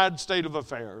 it's a sad state of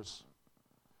affairs.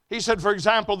 He said, for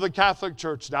example, the Catholic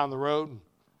Church down the road,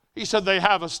 he said they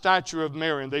have a statue of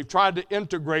Mary, and they've tried to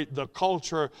integrate the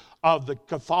culture of the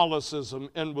Catholicism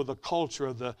in with the culture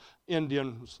of the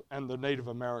Indians and the Native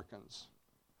Americans.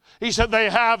 He said they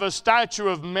have a statue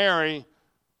of Mary,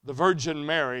 the Virgin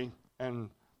Mary, and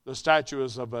the statue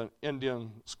is of an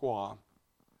Indian squaw.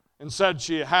 And said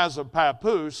she has a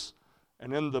papoose,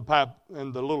 and in the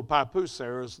little papoose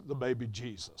there is the baby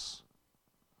Jesus.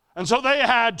 And so they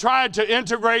had tried to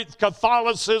integrate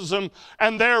Catholicism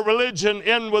and their religion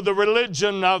in with the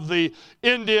religion of the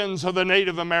Indians or the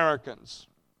Native Americans.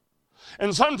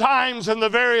 And sometimes in the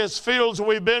various fields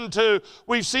we've been to,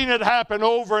 we've seen it happen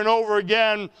over and over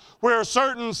again, where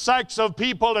certain sects of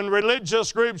people and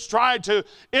religious groups try to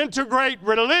integrate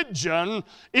religion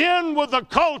in with the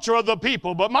culture of the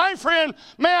people. But my friend,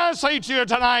 may I say to you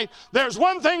tonight, there's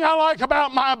one thing I like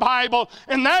about my Bible,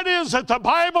 and that is that the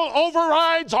Bible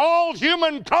overrides all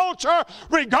human culture,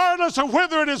 regardless of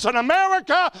whether it is in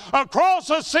America, across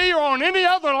the sea, or on any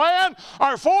other land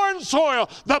or foreign soil.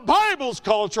 The Bible's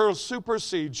culture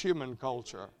supersedes human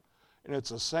culture. And it's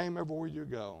the same everywhere you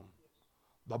go.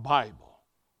 The Bible.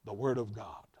 The Word of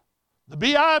God. The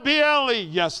Bible,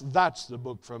 yes, that's the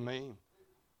book for me.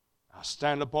 I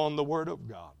stand upon the Word of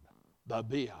God. The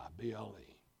Bible.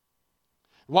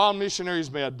 While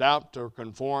missionaries may adapt or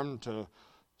conform to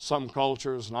some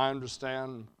cultures, and I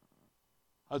understand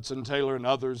Hudson Taylor and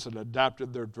others had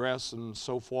adapted their dress and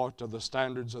so forth to the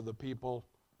standards of the people.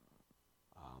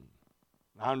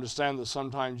 I understand that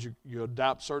sometimes you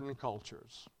adapt certain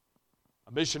cultures.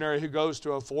 A missionary who goes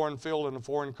to a foreign field in a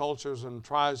foreign cultures and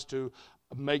tries to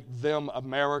make them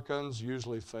Americans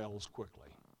usually fails quickly.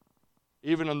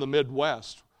 Even in the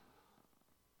Midwest,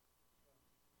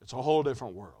 it's a whole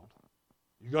different world.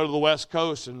 You go to the West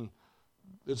Coast and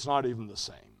it's not even the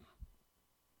same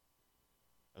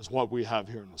as what we have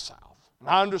here in the South. And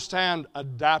I understand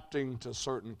adapting to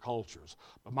certain cultures.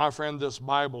 But my friend, this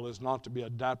Bible is not to be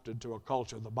adapted to a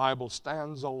culture. The Bible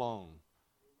stands alone,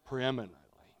 preeminently,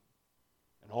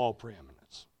 in all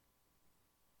preeminence.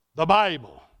 The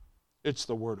Bible, it's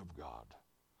the Word of God.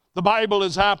 The Bible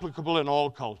is applicable in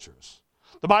all cultures.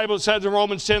 The Bible says in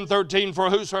Romans 10:13,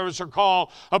 for whosoever shall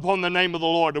call upon the name of the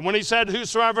Lord. And when he said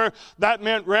whosoever, that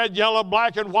meant red, yellow,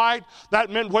 black, and white.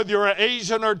 That meant whether you're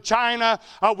Asian or China,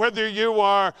 whether you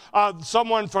are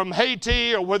someone from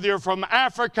Haiti, or whether you're from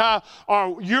Africa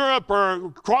or Europe or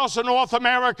across North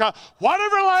America,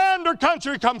 whatever land or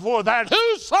country come forth, that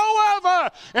whosoever,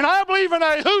 and I believe in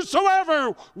a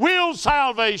whosoever will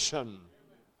salvation.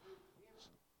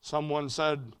 Someone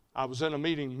said, I was in a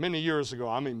meeting many years ago,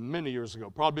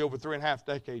 probably over 3.5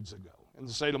 decades ago in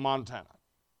the state of Montana.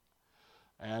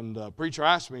 And the preacher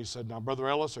asked me, he said, now, Brother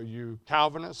Ellis, are you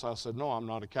Calvinist? I said, no, I'm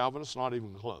not a Calvinist, not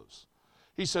even close.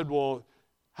 He said, well,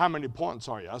 how many points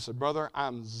are you? I said, brother,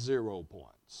 I'm 0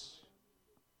 points.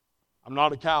 I'm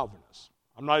not a Calvinist.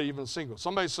 I'm not even single.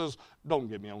 Somebody says, don't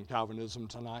get me on Calvinism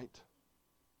tonight.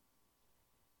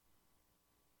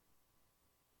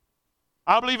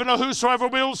 I believe in a whosoever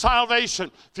will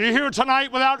salvation. If you're here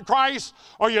tonight without Christ,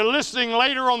 or you're listening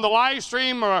later on the live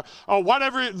stream, or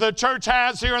whatever the church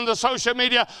has here in the social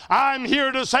media, I'm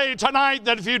here to say tonight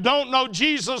that if you don't know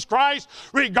Jesus Christ,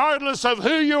 regardless of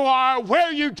who you are,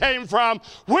 where you came from,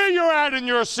 where you're at in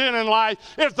your sin in life,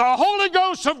 if the Holy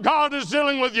Ghost of God is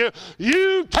dealing with you,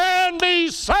 you can be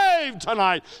saved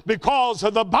tonight because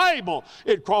of the Bible.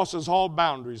 It crosses all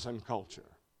boundaries and culture.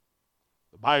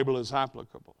 The Bible is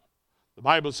applicable. The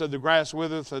Bible said the grass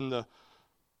withereth and the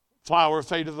flower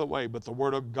fadeth away, but the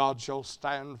word of God shall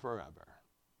stand forever.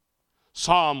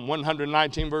 Psalm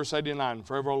 119, verse 89,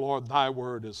 forever, O Lord, thy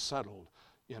word is settled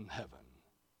in heaven.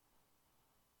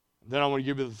 And then I want to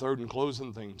give you the third and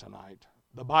closing thing tonight.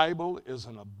 The Bible is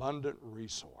an abundant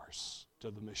resource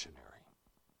to the missionary.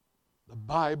 The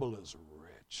Bible is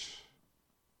rich.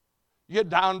 You get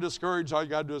down discouraged, all you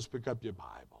got to do is pick up your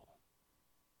Bible.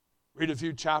 Read a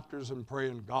few chapters and pray,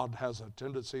 and God has a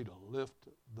tendency to lift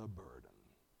the burden.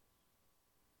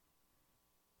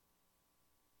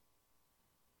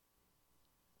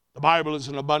 The Bible is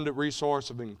an abundant resource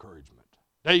of encouragement.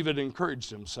 David encouraged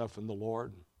himself in the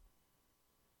Lord.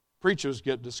 Preachers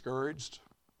get discouraged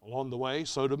along the way,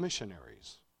 so do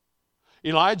missionaries.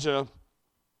 Elijah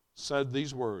said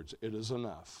these words, it is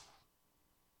enough.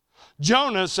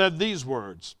 Jonah said these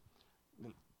words.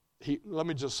 Let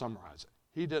me just summarize it.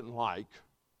 He didn't like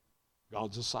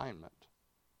God's assignment.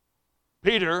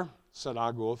 Peter said,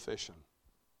 I'll go a-fishing.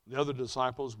 The other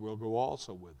disciples will go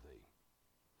also with thee.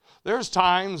 There's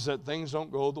times that things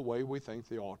don't go the way we think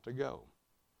they ought to go.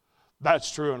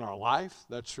 That's true in our life.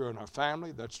 That's true in our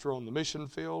family. That's true on the mission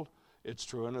field. It's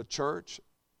true in a church.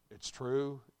 It's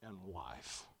true in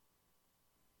life.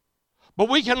 But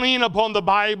we can lean upon the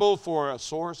Bible for a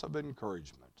source of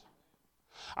encouragement.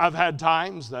 I've had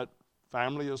times that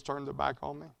family has turned their back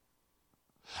on me.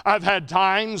 I've had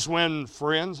times when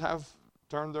friends have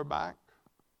turned their back.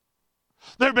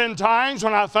 There have been times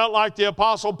when I felt like the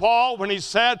Apostle Paul when he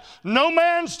said, no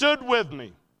man stood with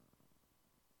me,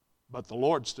 but the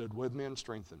Lord stood with me and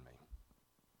strengthened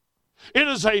me. It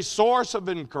is a source of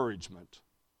encouragement.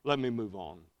 Let me move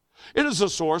on. It is a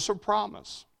source of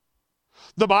promise.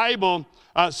 The Bible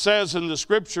says in the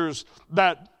Scriptures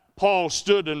that Paul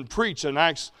stood and preached in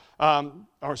Acts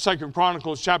or 2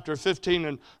 Chronicles chapter 15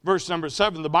 and verse number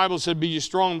 7, the Bible said, be ye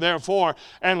strong therefore,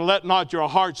 and let not your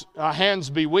hands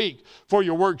be weak, for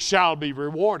your work shall be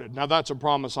rewarded. Now that's a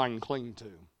promise I can cling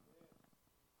to.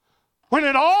 When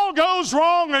it all goes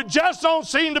wrong, it just don't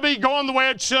seem to be going the way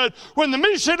it should. When the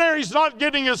missionary's not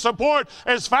getting his support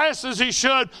as fast as he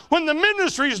should. When the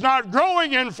ministry's not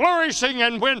growing and flourishing.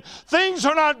 And when things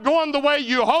are not going the way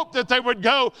you hope that they would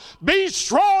go. Be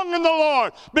strong in the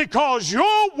Lord, because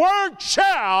your work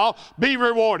shall be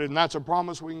rewarded. And that's a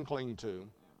promise we can cling to.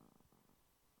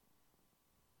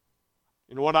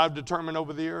 You know what I've determined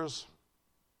over the years?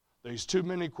 There's too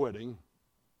many quitting.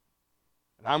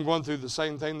 And I'm going through the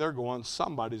same thing they're going.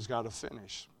 Somebody's got to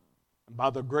finish. And by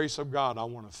the grace of God, I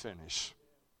want to finish.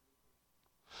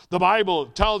 The Bible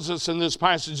tells us in this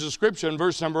passage of Scripture in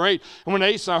verse number 8, and when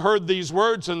Asa heard these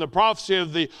words and the prophecy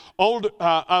of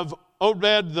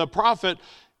Obed the prophet,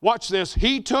 watch this,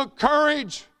 he took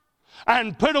courage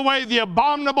and put away the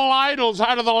abominable idols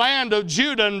out of the land of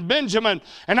Judah and Benjamin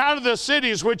and out of the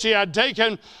cities which he had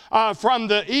taken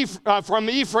from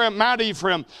Ephraim, Mount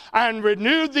Ephraim, and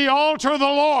renewed the altar of the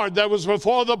Lord that was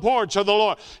before the porch of the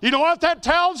Lord. You know what that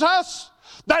tells us?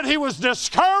 That he was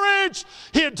discouraged.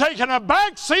 He had taken a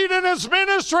back seat in his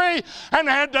ministry and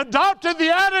had adopted the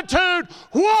attitude,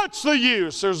 what's the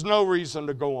use? There's no reason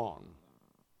to go on.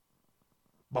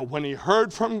 But when he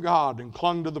heard from God and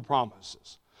clung to the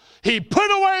promises, he put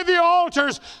away the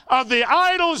altars of the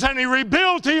idols and he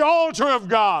rebuilt the altar of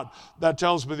God. That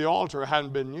tells me the altar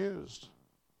hadn't been used.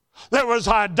 There was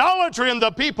idolatry in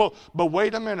the people. But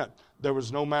wait a minute. There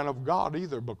was no man of God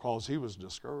either because he was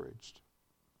discouraged.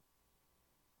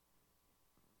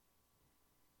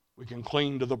 We can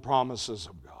cling to the promises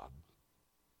of God.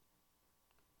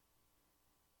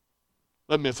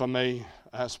 Let me, if I may,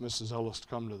 ask Mrs. Ellis to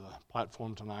come to the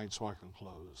platform tonight so I can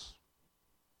close.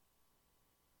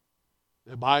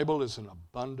 The Bible is an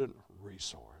abundant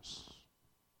resource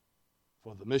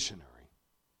for the missionary,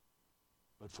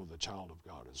 but for the child of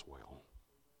God as well.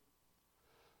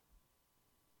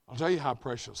 I'll tell you how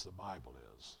precious the Bible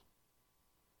is.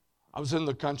 I was in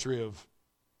the country of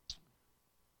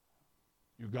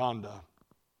Uganda.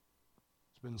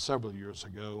 It's been several years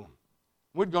ago.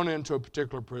 We'd gone into a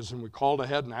particular prison. We called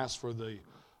ahead and asked for the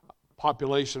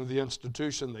population of the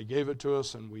institution. They gave it to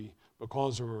us, and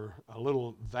because there were a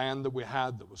little van that we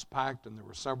had that was packed, and there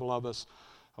were several of us,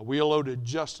 we loaded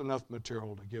just enough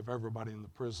material to give everybody in the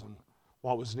prison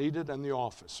what was needed and the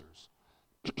officers.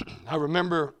 I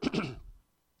remember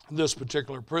this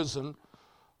particular prison,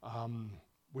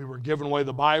 we were giving away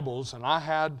the Bibles, and I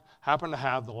happened to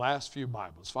have the last few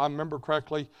Bibles. If I remember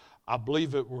correctly, I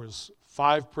believe it was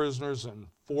 5 prisoners and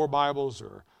 4 Bibles,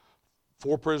 or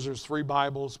 4 prisoners, 3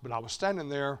 Bibles, but I was standing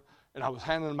there, and I was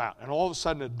handing them out, and all of a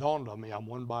sudden it dawned on me I'm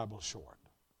 1 Bible short.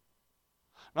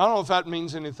 Now, I don't know if that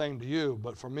means anything to you,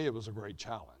 but for me it was a great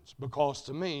challenge, because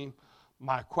to me,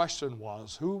 my question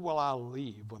was, who will I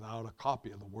leave without a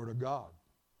copy of the Word of God?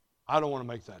 I don't want to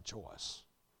make that choice.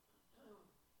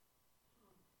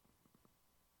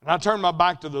 And I turned my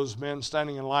back to those men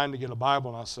standing in line to get a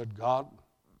Bible, and I said, God,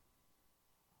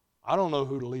 I don't know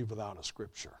who to leave without a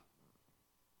Scripture.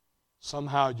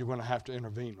 Somehow you're going to have to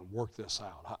intervene and work this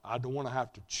out. I don't want to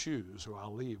have to choose who I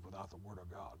leave without the Word of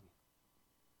God.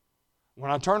 When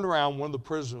I turned around, one of the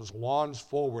prisoners lunged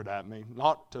forward at me,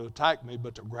 not to attack me,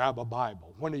 but to grab a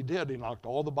Bible. When he did, he knocked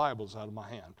all the Bibles out of my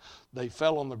hand. They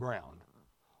fell on the ground.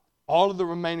 All of the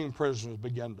remaining prisoners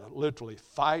began to literally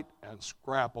fight and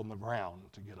scrap on the ground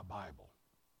to get a Bible.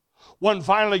 One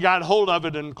finally got hold of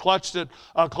it and clutched it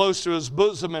close to his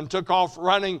bosom and took off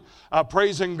running,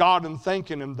 praising God and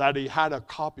thanking Him that he had a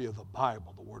copy of the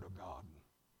Bible, the Word of God.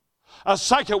 A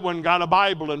second one got a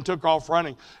Bible and took off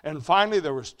running. And finally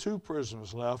there was 2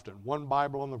 prisoners left and 1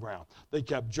 Bible on the ground. They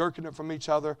kept jerking it from each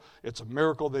other. It's a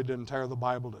miracle they didn't tear the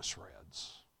Bible to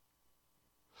shreds.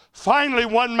 Finally,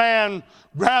 one man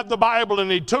grabbed the Bible and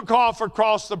he took off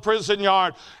across the prison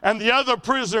yard, and the other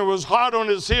prisoner was hot on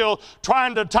his heel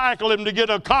trying to tackle him to get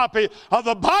a copy of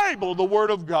the Bible, the Word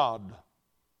of God.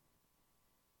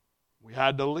 We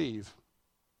had to leave.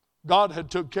 God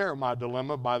had took care of my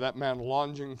dilemma by that man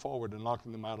lunging forward and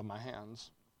knocking them out of my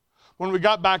hands. When we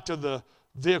got back to the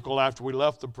vehicle after we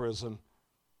left the prison,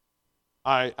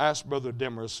 I asked Brother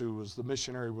Demers, who was the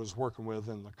missionary I was working with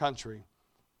in the country,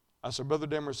 I said, Brother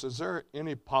Demers, is there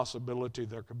any possibility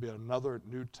there could be another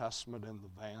New Testament in the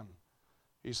van?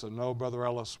 He said, no, Brother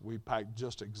Ellis, we packed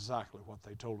just exactly what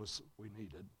they told us we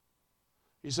needed.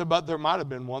 He said, but there might have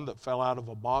been one that fell out of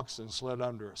a box and slid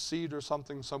under a seat or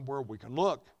something somewhere. We can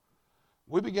look.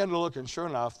 We began to look, and sure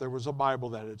enough, there was a Bible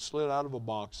that had slid out of a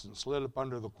box and slid up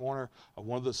under the corner of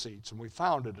one of the seats. And we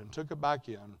found it and took it back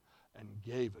in and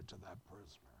gave it to that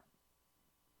prisoner.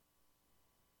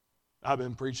 I've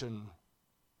been preaching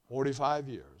 45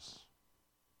 years.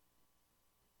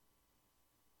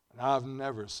 And I've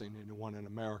never seen anyone in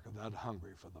America that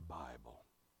hungry for the Bible.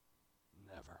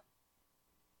 Never.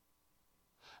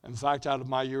 In fact, out of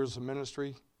my years of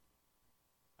ministry,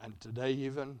 and today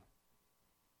even,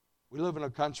 we live in a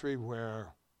country where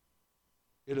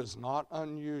it is not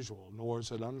unusual, nor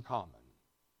is it uncommon,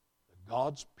 that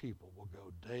God's people will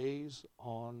go days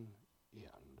on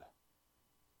end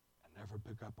and never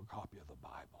pick up a copy of the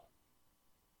Bible.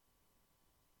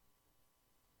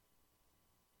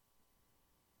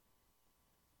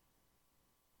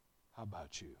 How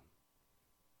about you?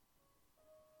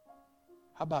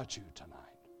 How about you tonight?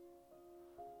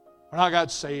 When I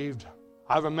got saved,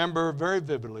 I remember very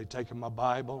vividly taking my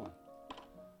Bible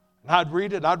and I'd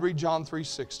read it. I'd read John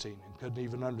 3:16 and couldn't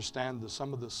even understand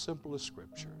some of the simplest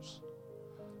scriptures.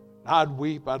 And I'd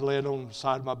weep. I'd lay it on the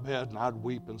side of my bed and I'd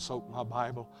weep and soak my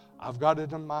Bible. I've got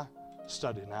it in my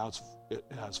study now. It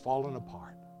has fallen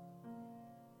apart.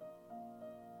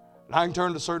 And I can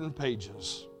turn to certain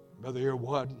pages, Brother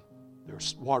Earwood,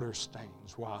 there's water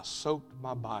stains where I soaked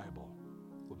my Bible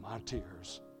with my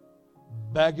tears,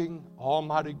 begging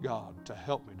Almighty God to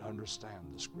help me to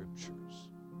understand the Scriptures.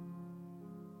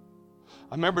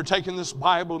 I remember taking this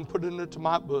Bible and putting it to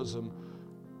my bosom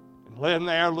and laying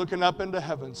there looking up into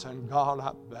heaven saying, God,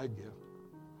 I beg you,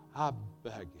 help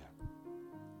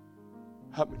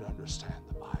me to understand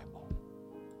the Bible.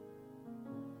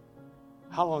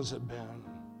 How long has it been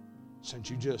since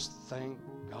you just thank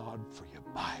God for your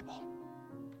Bible?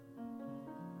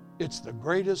 It's the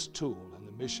greatest tool in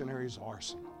the missionary's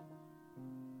arsenal.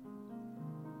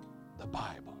 The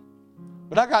Bible.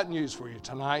 But I got news for you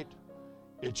tonight.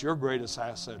 It's your greatest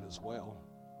asset as well.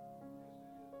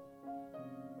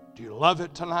 Do you love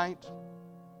it tonight?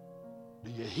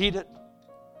 Do you heed it?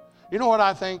 You know what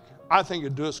I think? I think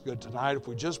it'd do us good tonight if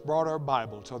we just brought our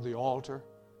Bible to the altar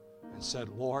and said,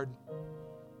 Lord,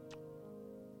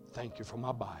 thank you for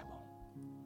my Bible.